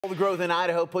The growth in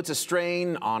Idaho puts a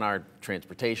strain on our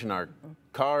transportation, our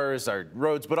cars, our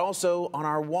roads, but also on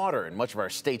our water. And much of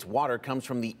our state's water comes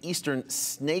from the eastern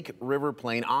Snake River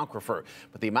Plain Aquifer.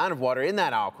 But the amount of water in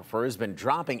that aquifer has been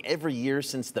dropping every year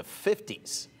since the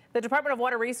 50s. The Department of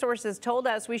Water Resources told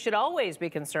us we should always be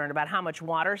concerned about how much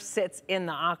water sits in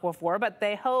the aquifer, but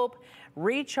they hope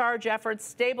recharge efforts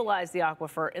stabilize the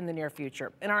aquifer in the near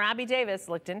future. And our Abby Davis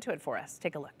looked into it for us.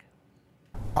 Take a look.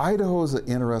 Idaho is an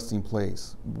interesting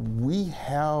place. We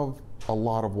have a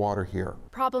lot of water here.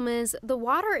 Problem is, the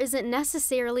water isn't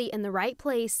necessarily in the right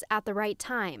place at the right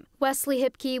time. Wesley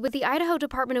Hipke with the Idaho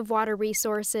Department of Water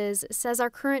Resources says our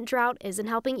current drought isn't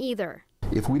helping either.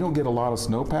 If we don't get a lot of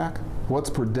snowpack, what's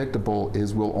predictable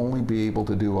is we'll only be able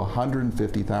to do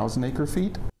 150,000 acre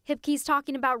feet. Hipke's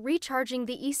talking about recharging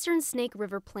the eastern Snake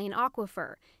River Plain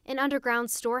Aquifer, an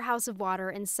underground storehouse of water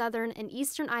in southern and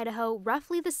eastern Idaho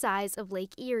roughly the size of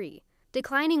Lake Erie.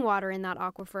 Declining water in that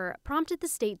aquifer prompted the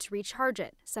state to recharge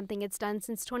it, something it's done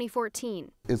since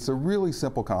 2014. It's a really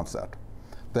simple concept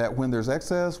that when there's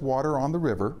excess water on the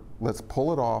river, let's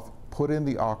pull it off, put in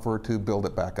the aquifer to build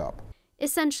it back up.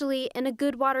 Essentially, in a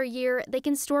good water year, they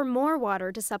can store more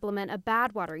water to supplement a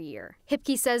bad water year.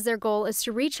 Hipke says their goal is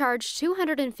to recharge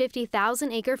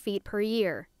 250,000 acre feet per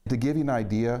year. To give you an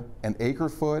idea, an acre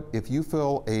foot, if you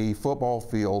fill a football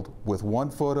field with 1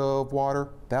 foot of water,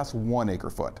 that's 1 acre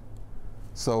foot.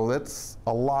 So that's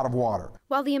a lot of water.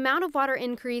 While the amount of water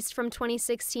increased from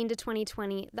 2016 to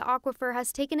 2020, the aquifer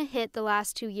has taken a hit the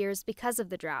last 2 years because of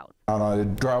the drought. On a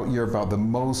drought year, about the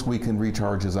most we can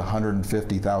recharge is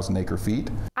 150,000 acre feet.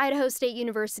 Idaho State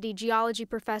University geology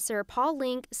professor Paul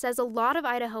Link says a lot of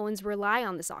Idahoans rely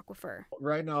on this aquifer.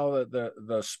 Right now,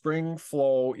 the spring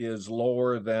flow is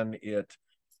lower than it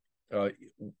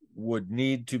would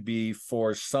need to be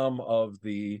for some of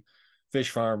the fish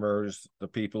farmers, the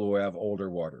people who have older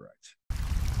water rights.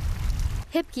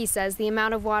 Hipke says the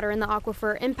amount of water in the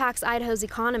aquifer impacts Idaho's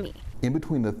economy. In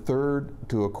between a third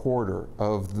to a quarter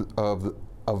of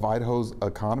Idaho's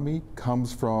economy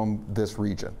comes from this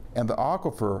region. And the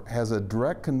aquifer has a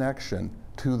direct connection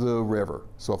to the river.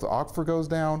 So if the aquifer goes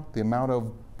down, the amount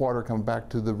of water coming back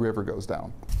to the river goes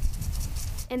down.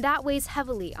 And that weighs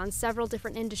heavily on several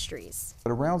different industries.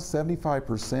 But around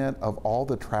 75% of all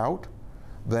the trout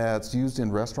that's used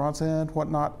in restaurants and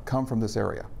whatnot come from this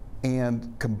area.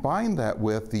 And combine that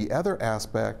with the other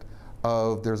aspect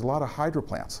of there's a lot of hydro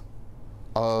plants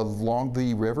along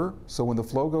the river, so when the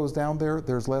flow goes down there,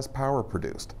 there's less power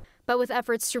produced. But with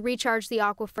efforts to recharge the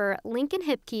aquifer, Link and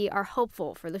Hipke are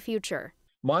hopeful for the future.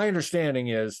 My understanding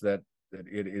is that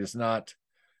it is not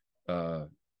out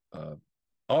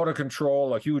of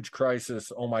control, a huge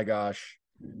crisis, oh my gosh,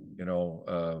 you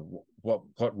know,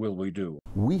 what will we do?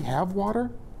 We have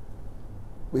water.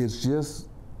 It's just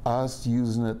us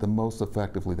using it the most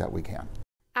effectively that we can.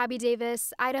 Abby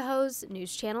Davis, Idaho's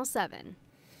News Channel 7.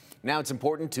 Now, it's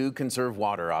important to conserve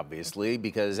water, obviously,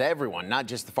 because everyone, not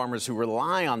just the farmers who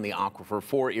rely on the aquifer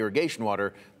for irrigation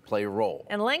water, play a role.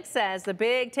 And Link says the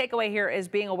big takeaway here is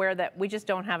being aware that we just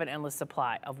don't have an endless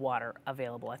supply of water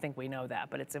available. I think we know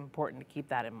that, but it's important to keep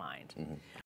that in mind.